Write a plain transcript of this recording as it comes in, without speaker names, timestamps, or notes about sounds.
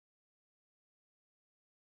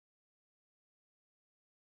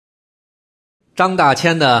张大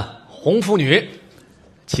千的红拂女，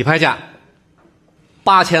起拍价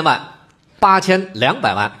8000万、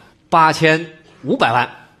8200万、8500万、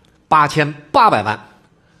8800万、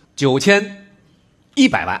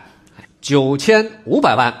9100万、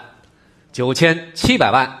9500万、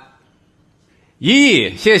9700万、1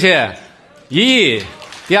亿，谢谢，1亿。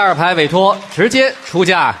第二排委托直接出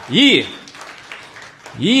价1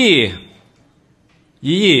亿，1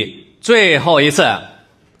亿，最后一次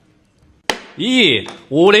1亿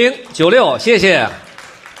5096，谢谢，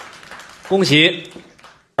恭喜。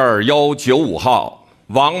2195号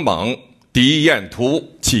王猛狄彦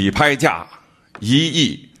图，起拍价1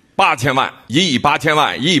亿8000万、1亿8000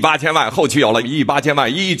万、1亿8000万，后期有了1亿8000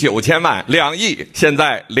万、1亿9000万、2亿，现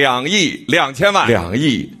在2亿2000万、2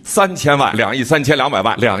亿3000万、2亿3200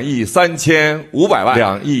万、2亿3500万、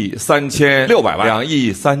2亿3600万、2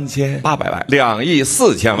亿3800万、2亿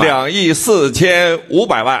4000万、2亿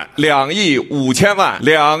4500万、2亿5000万、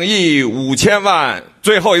2亿5000万，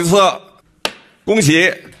最后一次，恭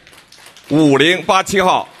喜5087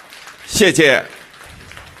号，谢谢。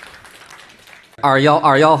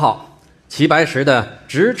2121号齐白石的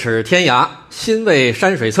咫尺天涯新魏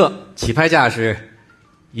山水册，起拍价是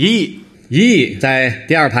1亿，1亿在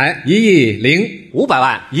第二排，1亿0500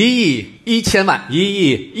万、1亿1000万、1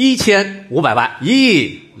亿1500万、1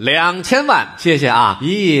亿2000万，谢谢啊，1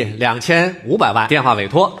亿2500万，电话委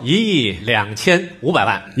托1亿2500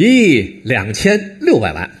万、1亿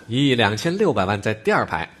2600万、1亿2600万在第二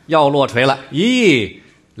排，要落锤了，1亿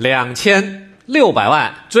2600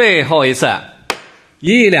万，最后一次1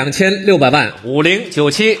亿2600万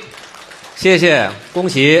，5097，谢谢，恭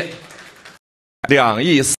喜2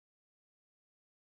亿。